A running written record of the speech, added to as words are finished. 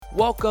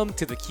Welcome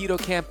to the Keto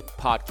Camp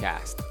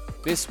podcast.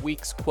 This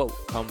week's quote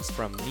comes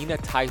from Nina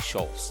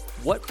Teicholz.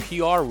 What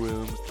PR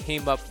room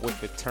came up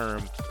with the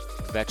term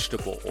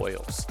vegetable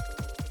oils?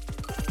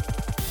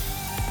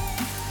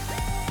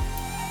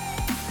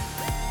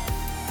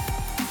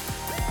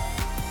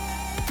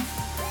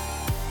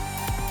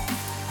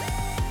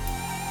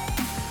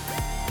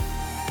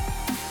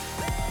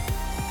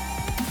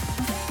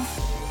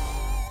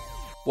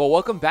 Well,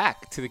 welcome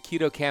back to the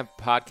Keto Camp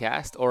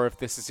podcast, or if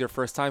this is your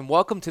first time,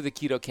 welcome to the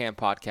Keto Camp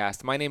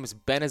podcast. My name is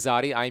Ben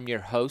Azadi. I'm your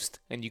host,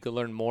 and you can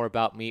learn more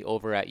about me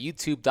over at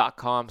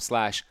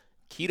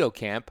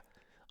youtube.com/KetoCamp.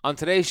 On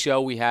today's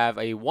show, we have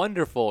a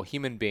wonderful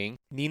human being,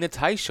 Nina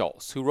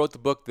Teicholz, who wrote the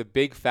book, The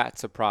Big Fat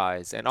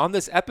Surprise. And on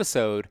this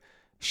episode,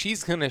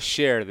 she's going to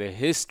share the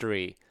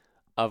history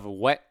of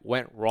what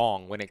went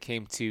wrong when it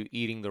came to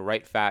eating the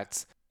right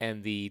fats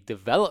and the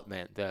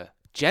development, the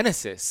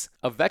genesis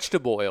of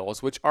vegetable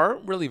oils, which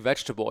aren't really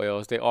vegetable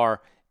oils. They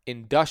are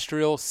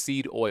industrial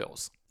seed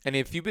oils. And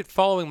if you've been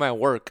following my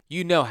work,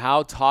 you know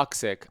how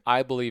toxic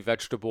I believe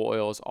vegetable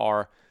oils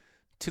are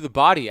to the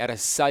body at a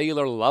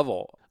cellular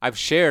level. I've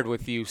shared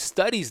with you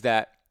studies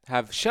that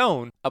have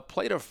shown a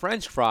plate of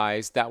French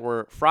fries that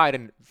were fried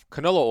in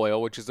canola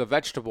oil, which is a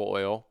vegetable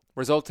oil,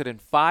 resulted in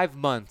 5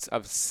 months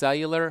of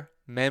cellular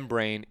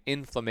membrane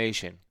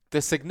inflammation.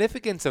 The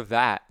significance of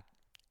that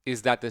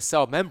is that the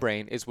cell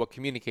membrane is what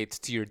communicates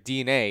to your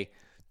DNA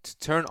to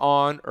turn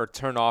on or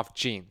turn off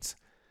genes.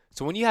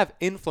 So when you have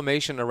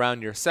inflammation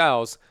around your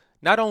cells,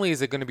 not only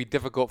is it going to be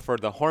difficult for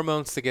the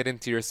hormones to get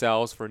into your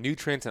cells, for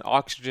nutrients and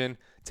oxygen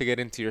to get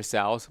into your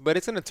cells, but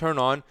it's going to turn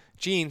on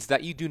genes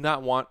that you do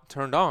not want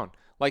turned on,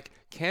 like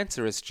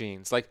cancerous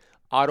genes, like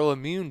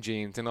autoimmune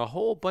genes, and a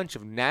whole bunch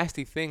of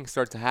nasty things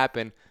start to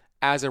happen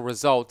as a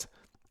result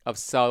of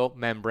cell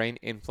membrane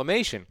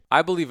inflammation.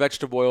 I believe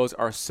vegetable oils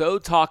are so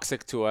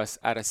toxic to us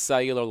at a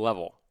cellular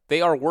level.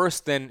 They are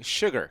worse than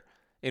sugar,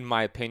 in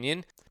my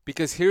opinion,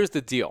 because here's the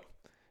deal.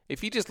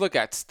 If you just look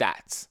at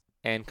stats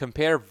and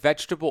compare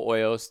vegetable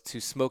oils to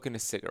smoking a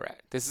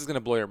cigarette, this is going to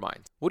blow your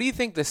mind. What do you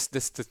think the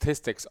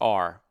statistics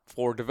are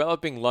for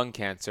developing lung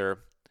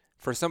cancer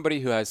for somebody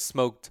who has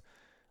smoked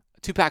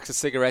 2 packs of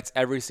cigarettes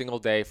every single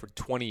day for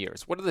 20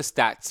 years? What are the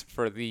stats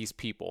for these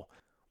people?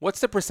 What's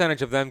the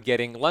percentage of them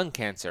getting lung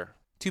cancer?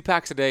 2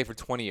 packs a day for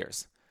 20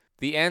 years.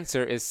 The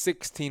answer is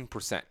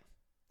 16%.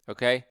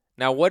 Okay?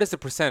 Now, what is the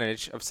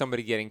percentage of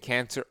somebody getting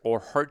cancer or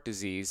heart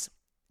disease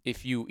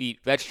if you eat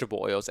vegetable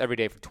oils every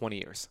day for 20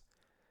 years?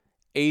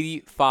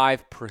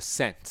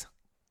 85%.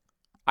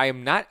 I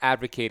am not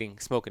advocating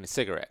smoking a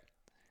cigarette,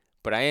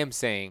 but I am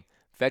saying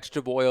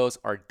vegetable oils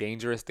are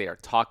dangerous. They are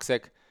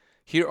toxic.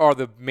 Here are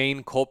the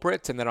main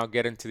culprits, and then I'll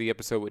get into the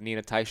episode with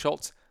Nina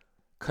Teicholz.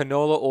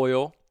 Canola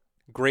oil,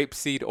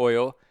 grapeseed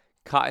oil,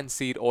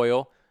 cottonseed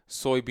oil,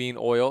 soybean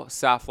oil,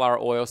 safflower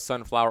oil,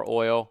 sunflower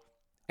oil,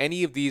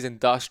 any of these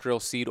industrial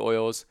seed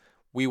oils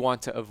we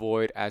want to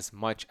avoid as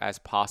much as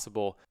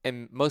possible.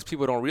 And most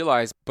people don't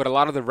realize, but a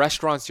lot of the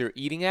restaurants you're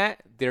eating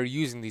at, they're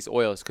using these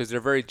oils because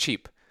they're very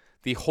cheap.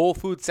 The Whole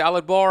Food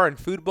salad bar and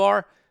food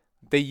bar,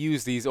 they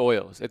use these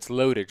oils. It's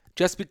loaded.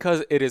 Just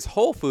because it is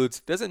Whole Foods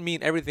doesn't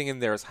mean everything in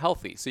there is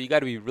healthy. So you got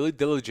to be really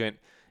diligent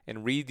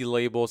and read the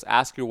labels,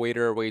 ask your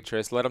waiter or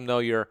waitress, let them know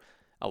you're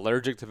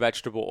allergic to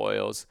vegetable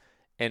oils,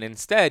 and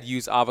instead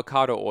use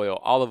avocado oil,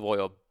 olive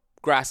oil,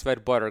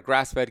 grass-fed butter,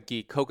 grass-fed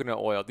ghee, coconut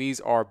oil. These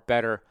are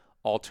better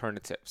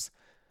alternatives.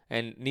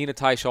 And Nina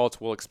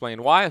Teicholz will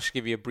explain why. She'll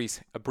give you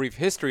a brief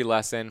history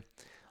lesson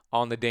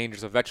on the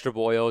dangers of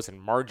vegetable oils and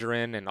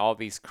margarine and all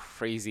these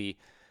crazy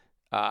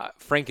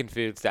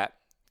frankenfoods that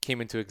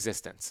came into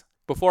existence.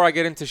 Before I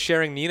get into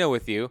sharing Nina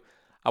with you,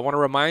 I want to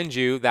remind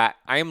you that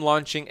I am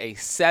launching a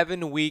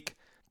 7-week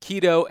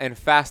keto and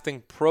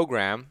fasting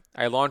program.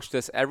 I launched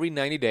this every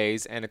 90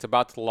 days, and it's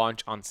about to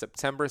launch on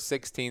September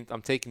 16th.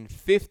 I'm taking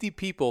 50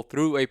 people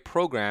through a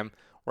program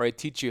where I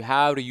teach you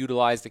how to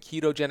utilize the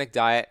ketogenic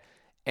diet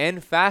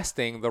and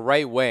fasting the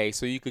right way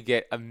so you could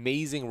get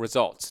amazing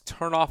results,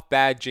 turn off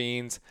bad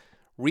genes,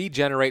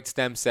 regenerate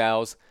stem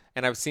cells,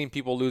 and I've seen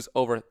people lose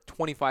over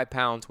 25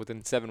 pounds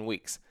within 7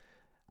 weeks.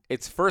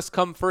 It's first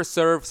come, first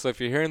serve, so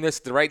if you're hearing this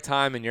at the right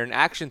time and you're an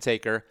action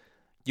taker,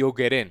 you'll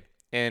get in.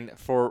 And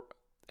for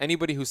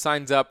anybody who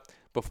signs up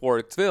before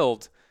it's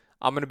filled,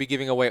 I'm going to be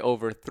giving away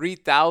over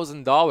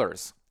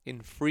 $3,000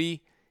 in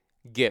free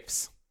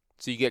gifts.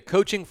 So you get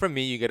coaching from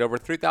me, you get over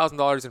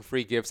 $3,000 in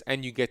free gifts,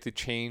 and you get to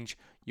change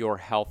your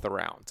health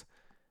around.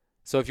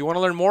 So if you want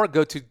to learn more,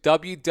 go to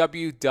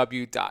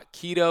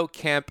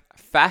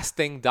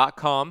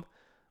www.ketocampfasting.com.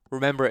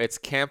 Remember, it's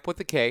camp with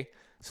a K.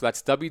 So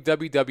that's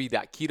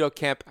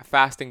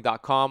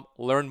www.ketocampfasting.com.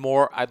 Learn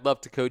more. I'd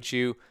love to coach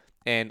you.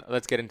 And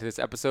let's get into this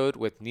episode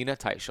with Nina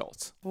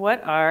Teicholz.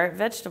 What are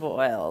vegetable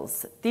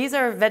oils? These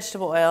are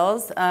vegetable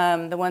oils,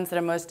 the ones that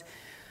are most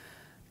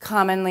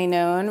commonly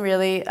known,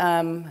 really.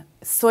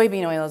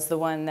 Soybean oil is the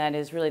one that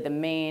is really the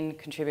main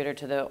contributor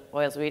to the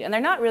oils we eat. And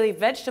they're not really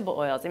vegetable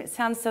oils. I mean, it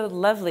sounds so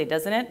lovely,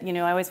 doesn't it? You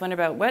know, I always wonder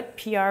about what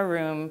PR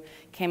room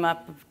came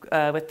up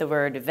with the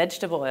word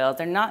vegetable oils.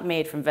 They're not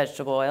made from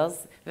vegetable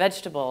oils.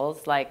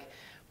 Vegetables, like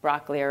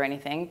broccoli or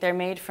anything, they're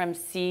made from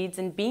seeds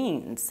and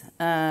beans.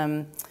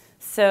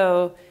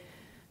 So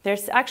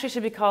there's actually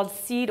should be called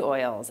seed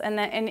oils. And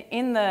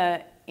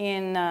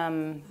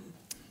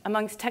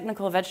amongst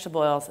technical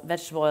vegetable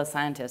oil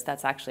scientists,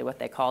 that's actually what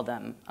they call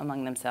them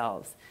among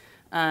themselves.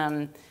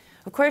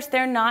 Of course,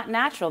 they're not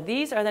natural.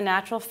 These are the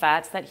natural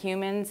fats that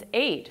humans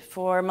ate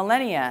for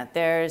millennia.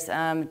 There's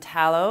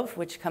tallow,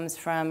 which comes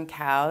from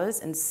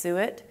cows, and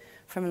suet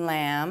from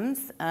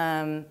lambs.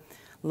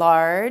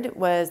 Lard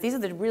these are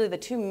really the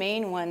two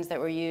main ones that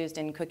were used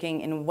in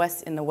cooking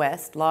in the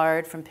West.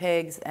 Lard from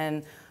pigs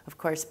and, of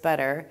course,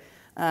 butter.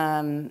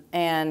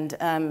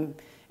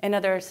 In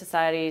other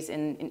societies,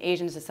 in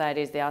Asian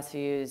societies, they also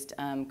used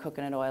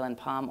coconut oil and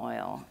palm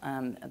oil.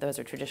 Those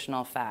are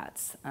traditional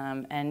fats.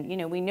 And, you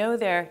know, we know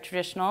they're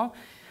traditional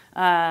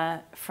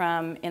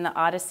from in the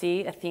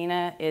Odyssey.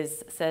 Athena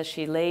says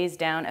she lays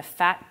down a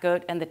fat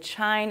goat and the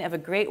chine of a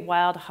great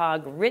wild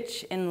hog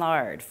rich in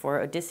lard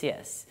for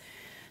Odysseus,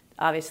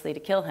 obviously to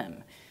kill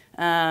him.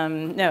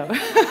 No.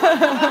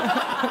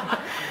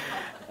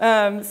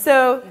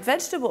 So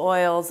vegetable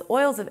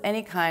oils of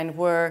any kind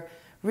were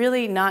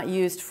really not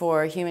used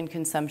for human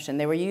consumption.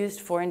 They were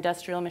used for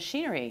industrial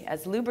machinery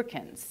as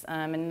lubricants.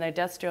 In the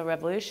Industrial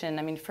Revolution,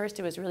 I mean, first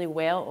it was really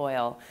whale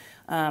oil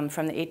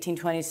from the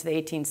 1820s to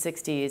the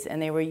 1860s,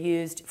 and they were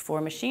used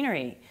for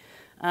machinery.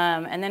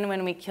 And then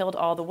when we killed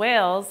all the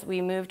whales,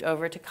 we moved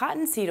over to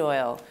cottonseed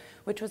oil,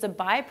 which was a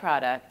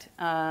byproduct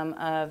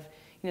of,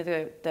 you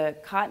know, the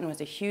cotton was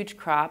a huge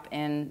crop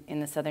in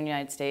the southern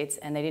United States,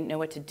 and they didn't know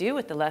what to do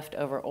with the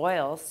leftover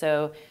oil,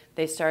 so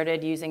they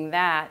started using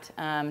that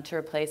to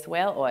replace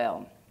whale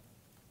oil.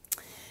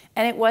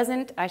 And it was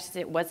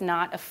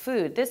not a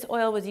food. This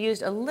oil was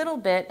used a little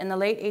bit in the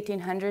late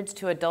 1800s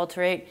to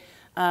adulterate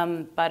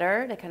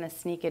butter, to kind of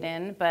sneak it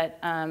in. But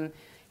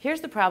here's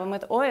the problem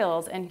with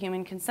oils and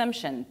human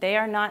consumption. They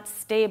are not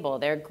stable.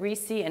 They're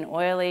greasy and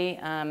oily.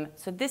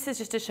 So this is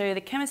just to show you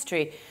the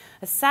chemistry.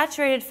 A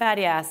saturated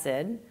fatty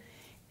acid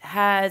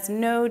has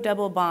no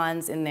double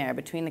bonds in there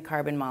between the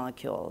carbon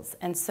molecules,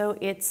 and so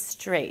it's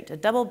straight. A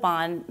double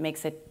bond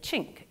makes a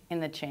chink in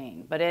the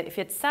chain, but if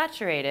it's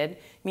saturated,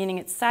 meaning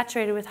it's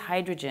saturated with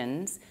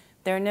hydrogens,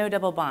 there are no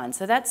double bonds.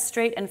 So that's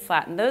straight and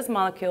flat, and those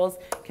molecules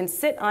can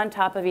sit on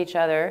top of each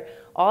other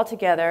all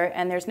together,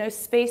 and there's no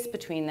space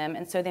between them,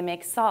 and so they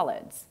make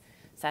solids.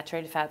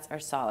 Saturated fats are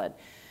solid.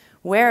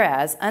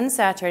 Whereas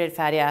unsaturated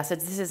fatty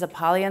acids, this is a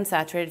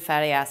polyunsaturated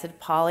fatty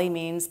acid. Poly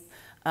means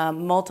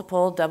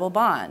multiple double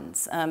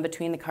bonds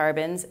between the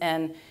carbons,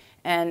 and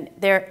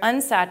they're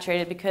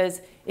unsaturated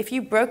because if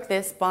you broke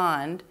this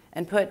bond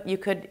and you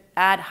could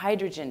add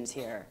hydrogens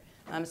here.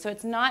 So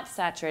it's not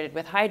saturated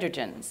with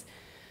hydrogens.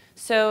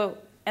 So,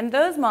 and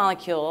those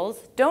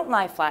molecules don't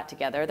lie flat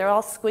together. They're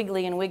all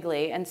squiggly and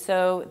wiggly, and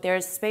so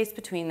there's space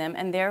between them,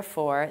 and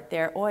therefore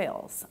they're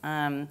oils.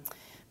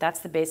 That's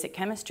the basic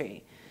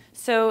chemistry.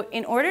 So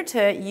in order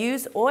to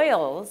use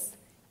oils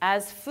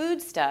as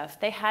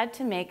foodstuff, they had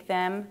to make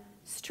them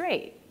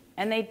straight.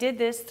 And they did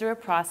this through a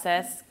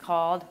process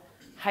called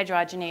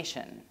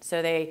hydrogenation.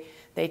 So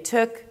they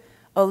took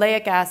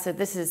oleic acid.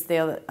 This is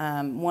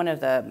one of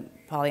the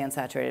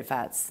polyunsaturated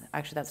fats.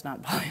 Actually, that's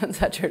not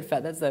polyunsaturated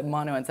fat. That's the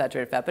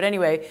monounsaturated fat. But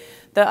anyway,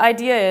 the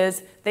idea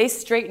is they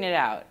straighten it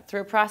out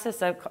through a process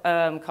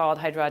called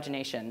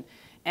hydrogenation.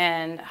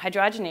 And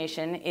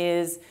hydrogenation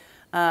is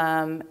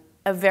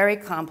a very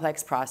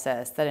complex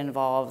process that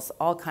involves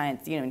all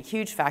kinds, you know,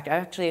 huge factories. I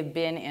actually have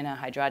been in a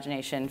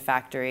hydrogenation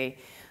factory.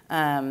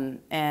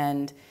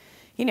 And,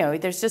 you know,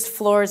 there's just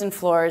floors and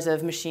floors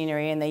of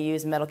machinery, and they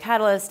use metal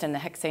catalyst and the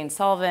hexane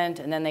solvent,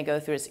 and then they go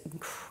through this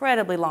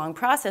incredibly long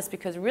process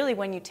because really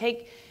when you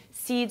take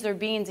seeds or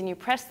beans and you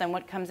press them,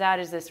 what comes out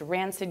is this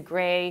rancid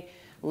gray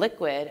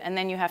liquid, and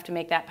then you have to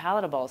make that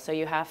palatable. So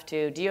you have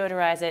to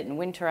deodorize it and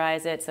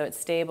winterize it so it's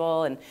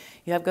stable, and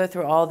you have to go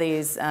through all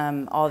these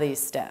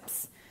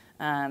steps.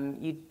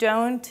 You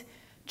don't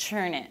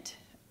churn it,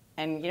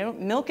 and you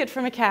don't milk it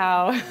from a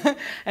cow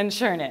and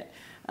churn it.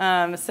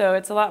 So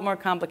it's a lot more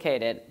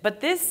complicated.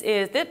 But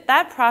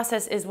that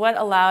process is what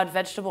allowed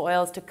vegetable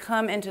oils to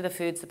come into the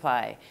food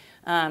supply.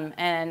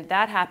 And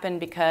that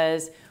happened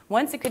because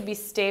once it could be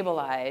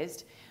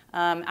stabilized,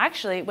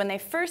 actually, when they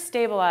first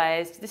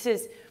stabilized, this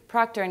is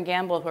Procter &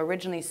 Gamble, who were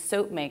originally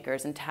soap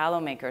makers and tallow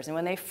makers. And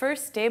when they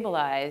first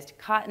stabilized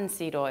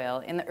cottonseed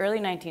oil in the early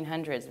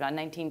 1900s, about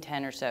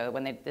 1910 or so,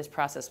 when this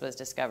process was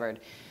discovered,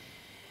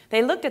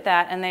 they looked at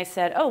that and they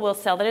said, oh, we'll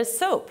sell it as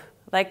soap.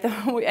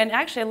 And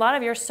actually, a lot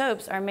of your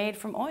soaps are made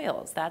from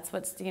oils. That's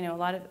what, you know, a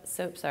lot of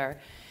soaps are.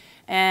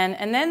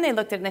 And then they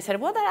looked at it and they said,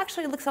 well, that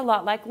actually looks a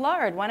lot like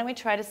lard. Why don't we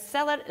try to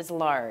sell it as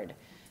lard?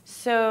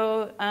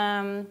 So,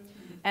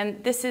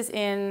 and this is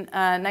in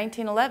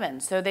 1911.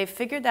 So they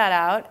figured that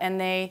out,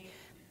 and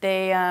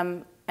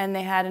and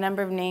they had a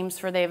number of names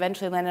for. They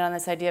eventually landed on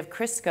this idea of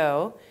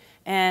Crisco,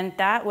 and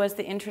that was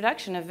the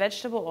introduction of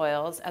vegetable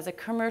oils as a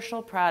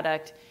commercial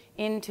product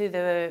into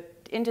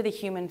the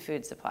human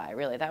food supply.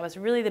 Really, that was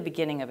really the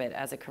beginning of it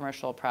as a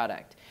commercial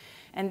product,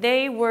 and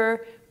they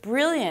were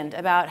brilliant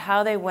about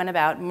how they went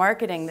about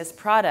marketing this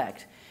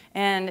product,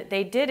 and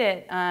they did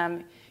it.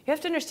 You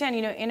have to understand,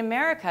 in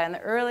America in the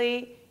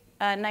early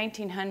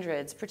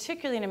 1900s,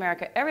 particularly in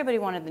America, everybody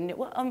wanted the new.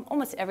 Well,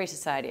 almost every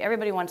society,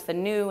 everybody wants the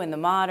new and the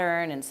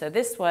modern, and so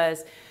this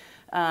was.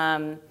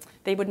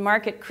 They would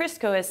market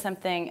Crisco as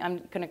something. I'm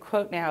going to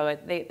quote now.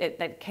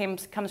 That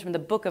comes from the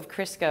book of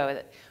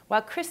Crisco.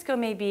 While Crisco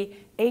may be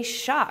a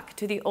shock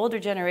to the older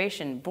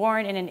generation,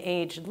 born in an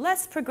age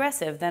less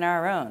progressive than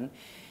our own,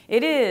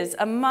 it is,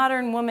 a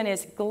modern woman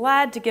is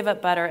glad to give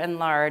up butter and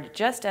lard,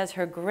 just as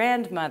her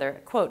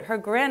grandmother, quote, her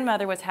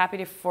grandmother was happy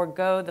to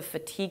forego the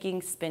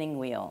fatiguing spinning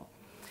wheel.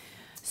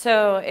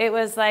 So it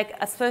was like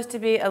supposed to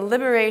be a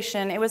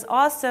liberation. It was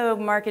also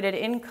marketed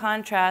in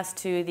contrast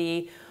to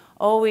the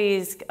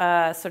always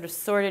sort of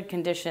sordid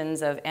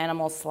conditions of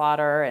animal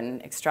slaughter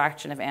and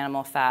extraction of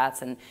animal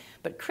fats.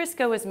 But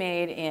Crisco was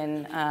made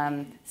in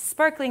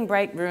sparkling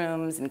bright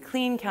rooms and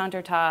clean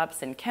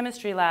countertops and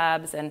chemistry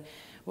labs, and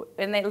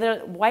they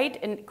white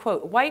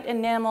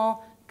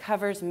enamel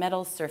covers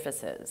metal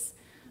surfaces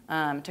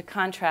to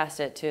contrast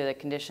it to the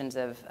conditions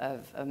of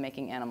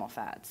making animal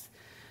fats.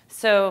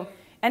 So,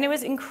 and it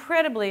was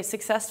incredibly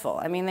successful.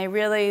 I mean,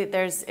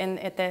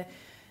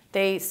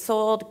 they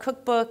sold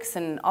cookbooks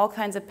and all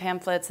kinds of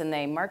pamphlets, and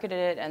they marketed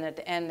it, and at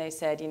the end they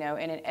said, in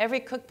every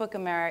cookbook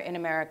in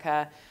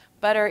America,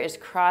 butter is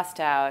crossed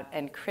out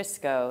and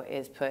Crisco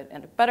is put,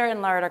 and butter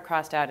and lard are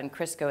crossed out and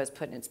Crisco is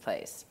put in its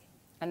place.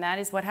 And that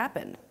is what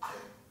happened.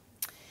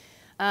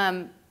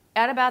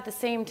 At about the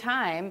same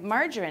time,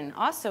 margarine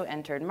also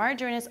entered.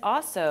 Margarine is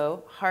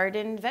also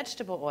hardened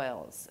vegetable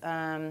oils.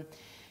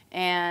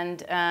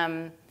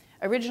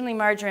 Originally,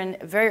 margarine,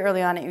 very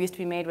early on, it used to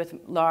be made with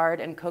lard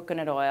and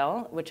coconut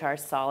oil, which are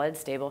solid,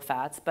 stable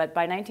fats. But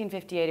by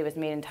 1958, it was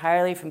made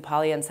entirely from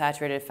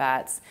polyunsaturated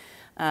fats.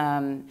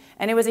 And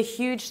it was a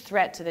huge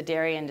threat to the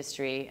dairy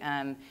industry.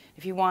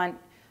 If you want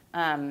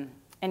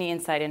any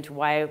insight into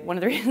why, one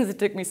of the reasons it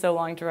took me so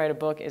long to write a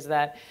book is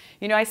that,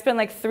 I spent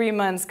like 3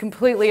 months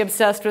completely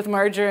obsessed with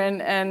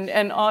margarine and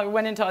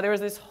there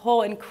was this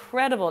whole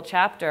incredible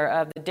chapter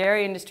of the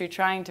dairy industry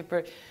trying to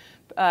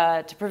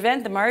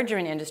prevent the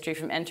margarine industry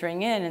from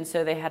entering in, and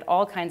so they had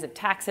all kinds of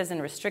taxes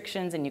and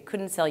restrictions, and you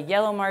couldn't sell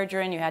yellow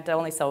margarine, you had to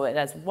only sell it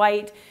as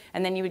white,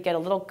 and then you would get a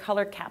little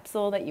color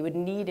capsule that you would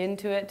knead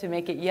into it to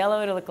make it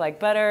yellow to look like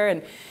butter.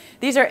 And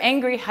these are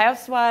angry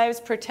housewives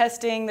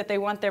protesting that they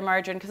want their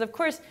margarine, because of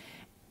course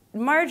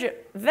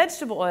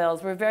vegetable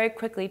oils were very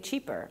quickly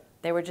cheaper.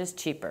 They were just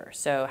cheaper,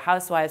 so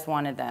housewives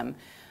wanted them.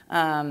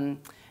 And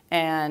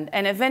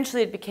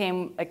eventually it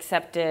became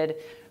accepted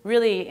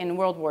really in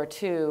World War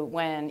II,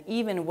 when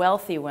even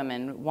wealthy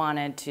women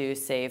wanted to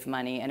save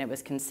money, and it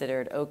was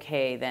considered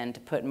okay then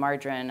to put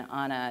margarine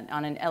on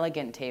an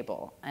elegant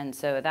table. And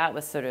so that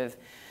was sort of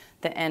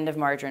the end of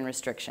margarine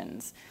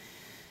restrictions.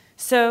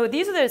 So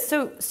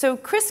so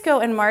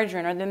Crisco and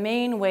margarine are the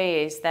main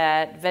ways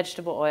that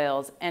vegetable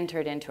oils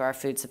entered into our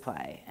food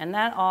supply, and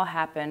that all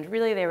happened.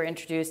 Really, they were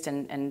introduced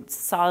and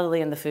solidly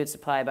in the food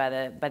supply by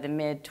the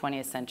mid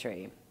 20th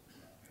century.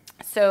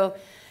 So.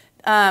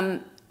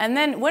 And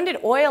then when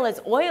did oil as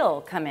oil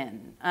come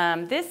in?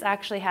 This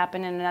actually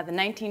happened in the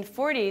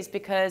 1940s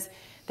because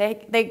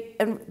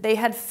they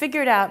had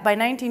figured out, by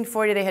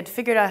 1940, they had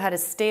figured out how to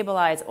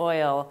stabilize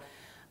oil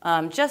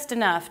just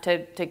enough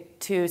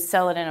to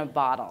sell it in a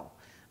bottle.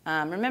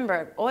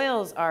 Remember,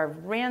 oils are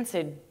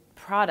rancid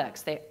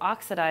products. They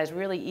oxidize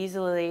really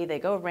easily. They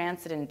go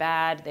rancid and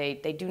bad. They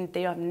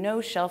have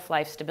no shelf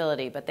life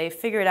stability, but they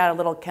figured out a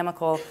little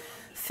chemical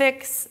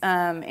fix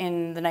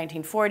in the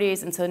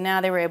 1940s, and so now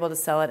they were able to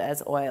sell it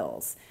as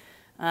oils.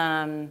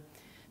 And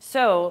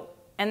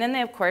then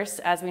they, of course,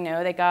 as we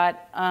know, they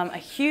got a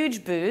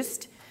huge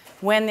boost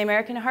when the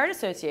American Heart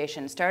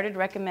Association started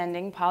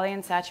recommending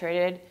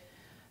polyunsaturated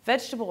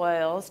vegetable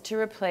oils to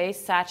replace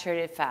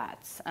saturated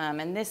fats.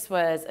 And this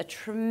was a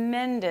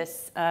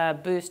tremendous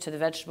boost to the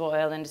vegetable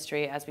oil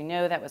industry. As we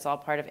know, that was all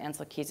part of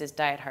Ancel Keys's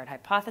diet heart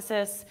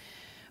hypothesis.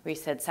 We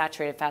said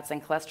saturated fats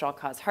and cholesterol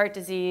cause heart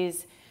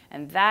disease.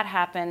 And that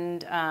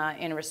happened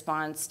in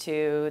response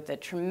to the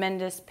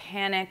tremendous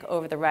panic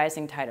over the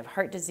rising tide of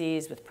heart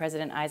disease, with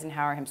President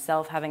Eisenhower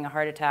himself having a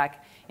heart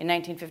attack in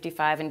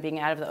 1955 and being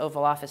out of the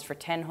Oval Office for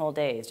 10 whole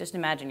days. Just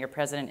imagine your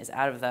president is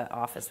out of the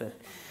office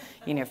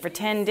for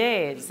 10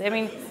 days. I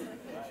mean,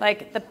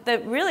 like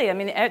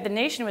the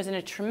nation was in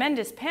a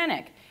tremendous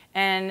panic,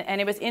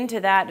 and it was into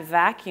that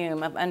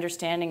vacuum of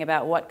understanding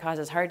about what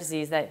causes heart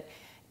disease that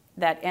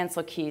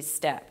Ancel Keys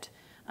stepped.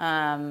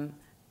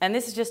 And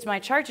this is just my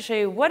chart to show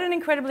you what an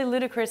incredibly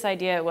ludicrous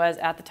idea it was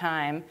at the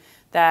time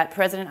that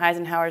President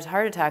Eisenhower's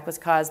heart attack was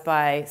caused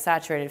by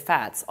saturated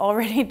fats,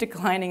 already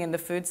declining in the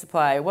food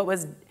supply. What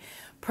was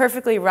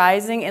perfectly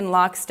rising in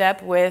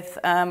lockstep with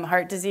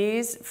heart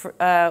disease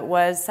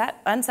was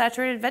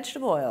unsaturated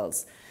vegetable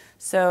oils.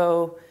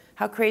 So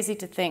how crazy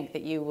to think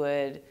that you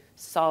would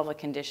solve a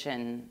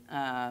condition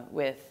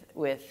with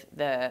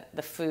the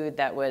food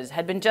that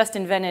had been just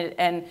invented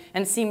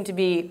and seemed to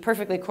be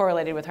perfectly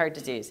correlated with heart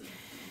disease.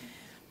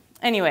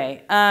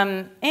 Anyway,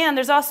 and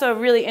there's also a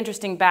really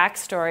interesting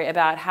backstory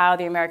about how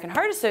the American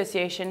Heart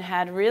Association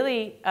had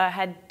really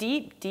had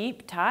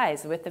deep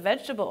ties with the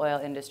vegetable oil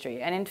industry,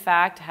 and in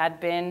fact had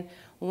been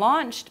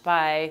launched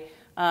by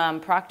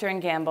Procter &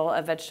 Gamble,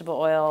 a vegetable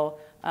oil,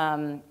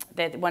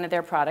 that one of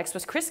their products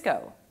was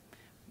Crisco.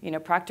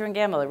 Procter &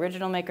 Gamble,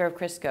 original maker of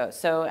Crisco.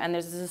 So, and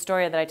there's a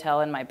story that I tell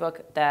in my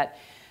book that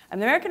the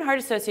American Heart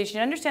Association,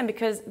 you understand,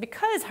 because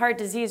heart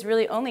disease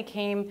really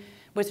only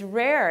was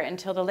rare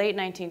until the late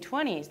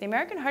 1920s. The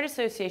American Heart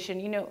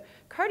Association,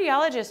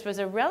 cardiologist was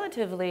a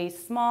relatively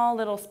small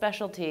little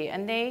specialty,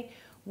 and they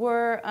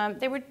were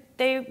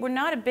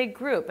not a big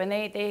group, and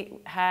they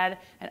had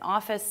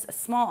a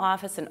small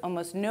office, and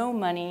almost no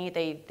money.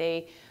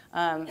 The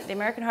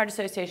American Heart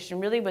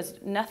Association really was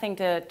nothing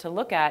to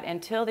look at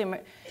until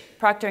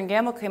Procter &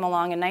 Gamble came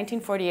along in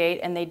 1948,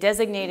 and they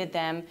designated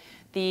them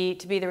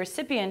to be the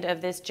recipient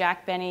of this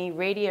Jack Benny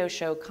radio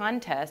show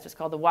contest. It's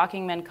called the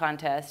Walking Men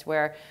Contest,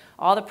 where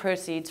all the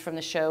proceeds from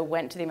the show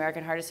went to the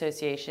American Heart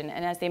Association.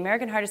 And as the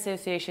American Heart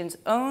Association's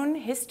own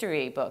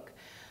history book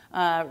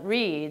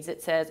reads,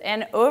 it says,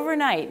 and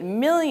overnight,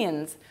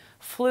 millions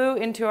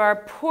poured into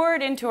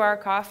our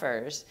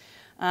coffers.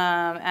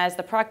 As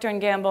the Procter &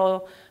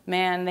 Gamble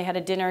man, they had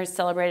a dinner,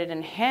 celebrated,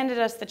 and handed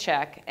us the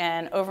check.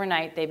 And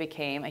overnight, they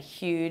became a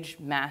huge,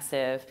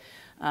 massive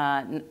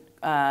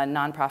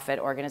nonprofit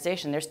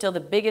organization. They're still the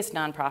biggest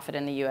nonprofit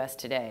in the U.S.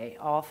 today,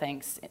 all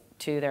thanks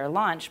to their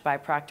launch by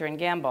Procter &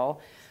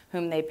 Gamble,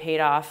 whom they paid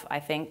off, I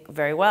think,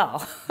 very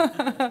well.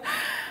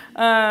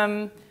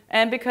 And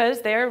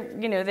because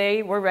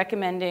they were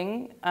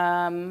recommending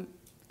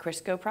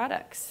Crisco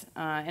products.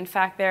 In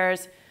fact,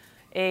 there's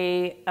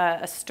a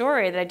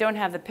story that I don't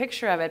have the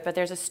picture of it, but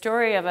there's a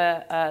story of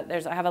I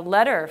have a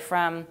letter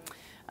from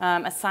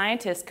a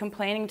scientist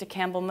complaining to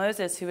Campbell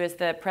Moses, who is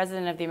the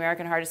president of the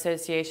American Heart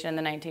Association in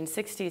the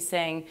 1960s,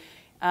 saying,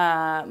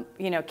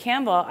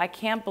 Campbell, I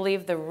can't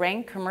believe the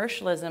rank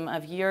commercialism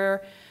of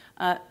your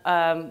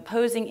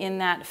posing in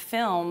that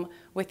film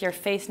with your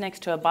face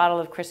next to a bottle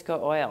of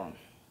Crisco oil.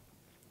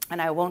 And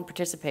I won't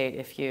participate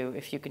if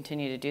you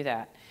continue to do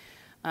that.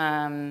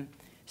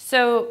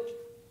 So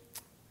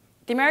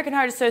the American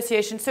Heart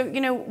Association,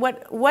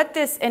 what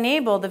this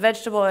enabled the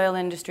vegetable oil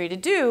industry to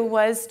do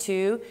was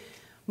to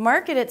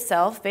market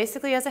itself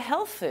basically as a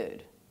health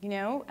food,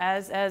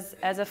 as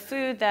a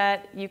food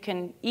that you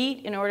can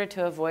eat in order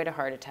to avoid a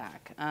heart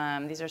attack.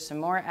 These are some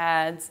more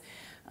ads.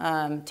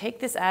 Take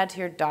this ad to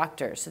your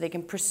doctor so they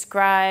can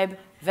prescribe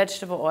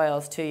vegetable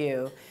oils to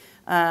you.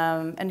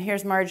 And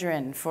here's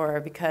margarine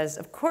because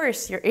of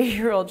course your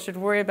 8-year-old should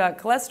worry about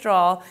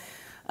cholesterol.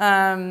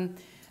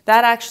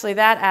 That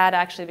ad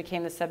actually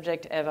became the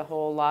subject of a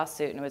whole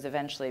lawsuit and was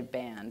eventually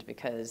banned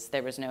because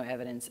there was no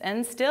evidence,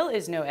 and still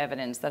is no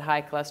evidence, that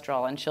high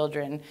cholesterol in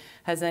children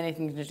has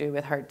anything to do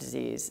with heart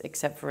disease,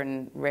 except for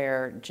in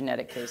rare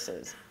genetic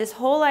cases. This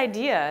whole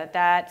idea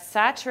that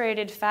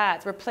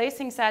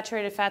replacing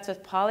saturated fats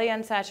with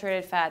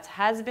polyunsaturated fats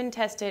has been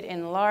tested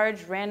in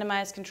large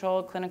randomized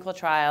controlled clinical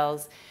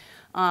trials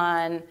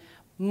on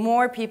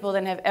more people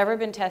than have ever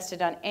been tested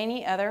on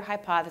any other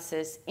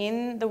hypothesis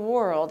in the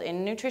world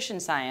in nutrition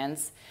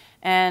science.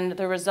 And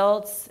the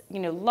results,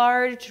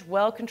 large,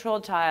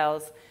 well-controlled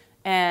trials,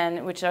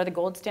 which are the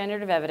gold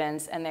standard of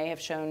evidence, and they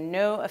have shown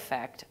no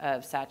effect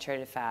of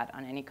saturated fat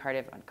on any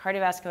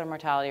cardiovascular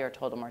mortality or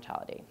total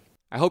mortality.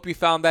 I hope you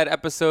found that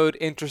episode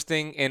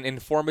interesting and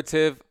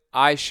informative.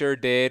 I sure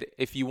did.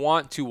 If you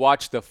want to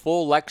watch the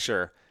full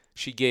lecture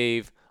she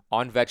gave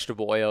on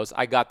vegetable oils,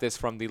 I got this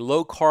from the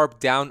Low Carb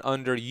Down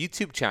Under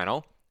YouTube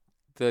channel.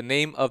 The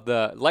name of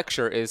the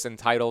lecture is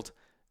entitled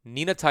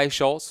Nina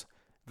Teicholz,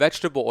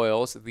 Vegetable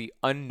Oils, The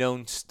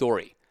Unknown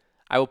Story.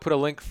 I will put a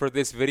link for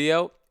this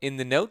video in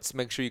the notes.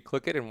 Make sure you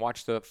click it and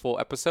watch the full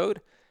episode.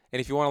 And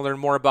if you want to learn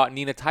more about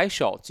Nina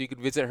Teicholz, you can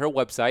visit her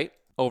website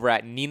over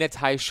at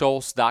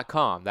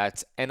ninateichholz.com.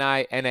 That's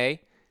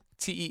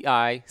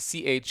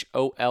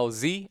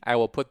NINATEICHOLZ. I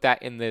will put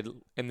that in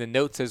the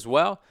notes as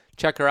well.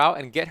 Check her out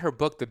and get her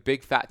book, The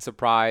Big Fat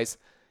Surprise.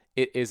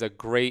 It is a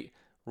great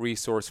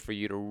resource for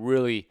you to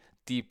really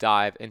deep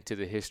dive into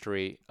the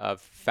history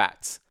of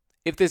fats.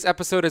 If this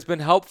episode has been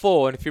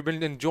helpful and if you've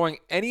been enjoying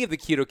any of the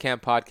Keto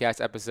Camp podcast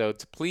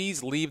episodes,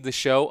 please leave the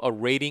show a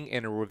rating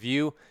and a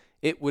review.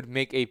 It would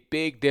make a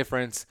big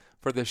difference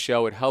for the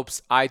show. It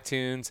helps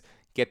iTunes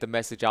get the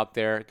message out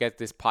there, get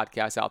this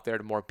podcast out there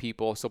to more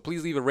people. So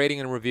please leave a rating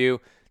and a review.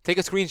 Take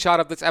a screenshot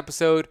of this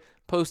episode,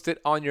 post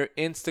it on your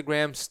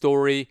Instagram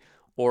story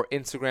or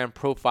Instagram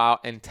profile,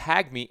 and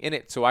tag me in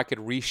it so I could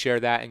reshare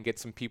that and get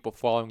some people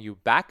following you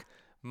back.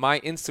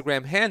 My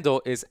Instagram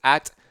handle is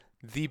at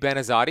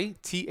TheBenazadi,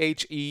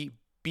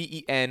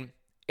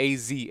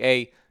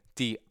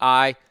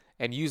 TheBenazadi,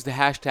 and use the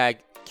hashtag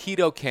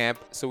KetoCamp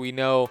so we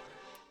know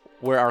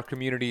where our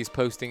community is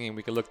posting and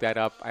we can look that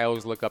up. I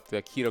always look up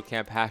the Keto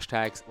Camp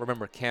hashtags.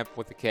 Remember, camp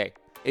with a K.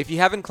 If you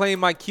haven't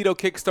claimed my Keto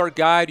Kickstart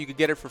guide, you can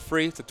get it for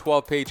free. It's a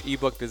 12-page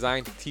ebook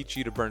designed to teach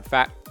you to burn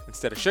fat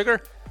instead of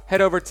sugar.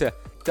 Head over to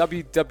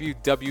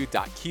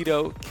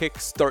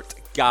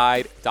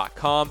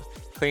www.ketokickstartguide.com.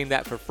 Claim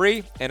that for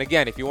free. And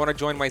again, if you want to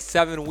join my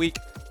 7-week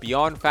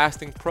Beyond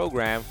Fasting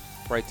program,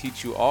 where I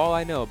teach you all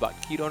I know about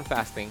keto and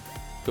fasting,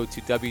 go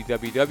to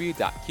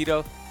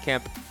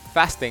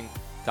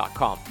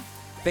www.ketocampfasting.com.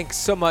 Thanks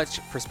so much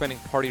for spending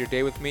part of your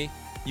day with me.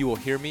 You will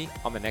hear me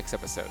on the next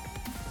episode.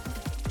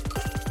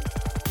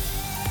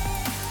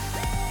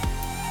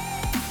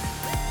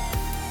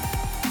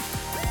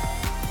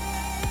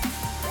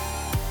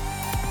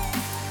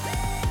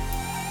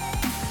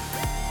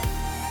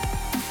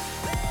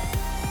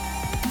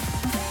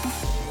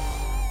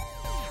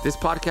 This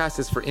podcast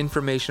is for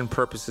information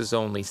purposes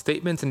only.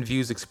 Statements and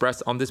views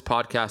expressed on this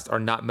podcast are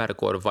not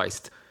medical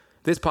advice.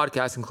 This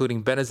podcast,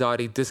 including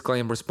Benazati,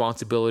 disclaim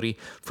responsibility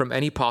from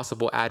any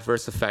possible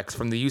adverse effects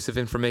from the use of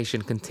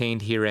information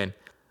contained herein.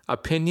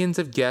 Opinions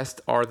of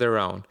guests are their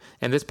own,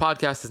 and this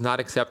podcast does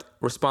not accept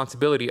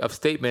responsibility of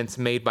statements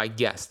made by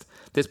guests.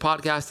 This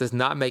podcast does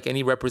not make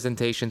any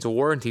representations or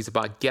warranties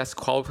about guest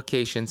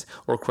qualifications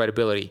or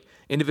credibility.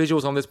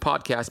 Individuals on this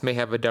podcast may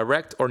have a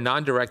direct or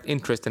non-direct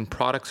interest in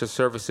products or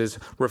services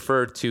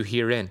referred to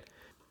herein.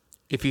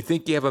 If you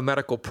think you have a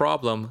medical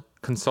problem,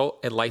 consult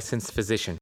a licensed physician.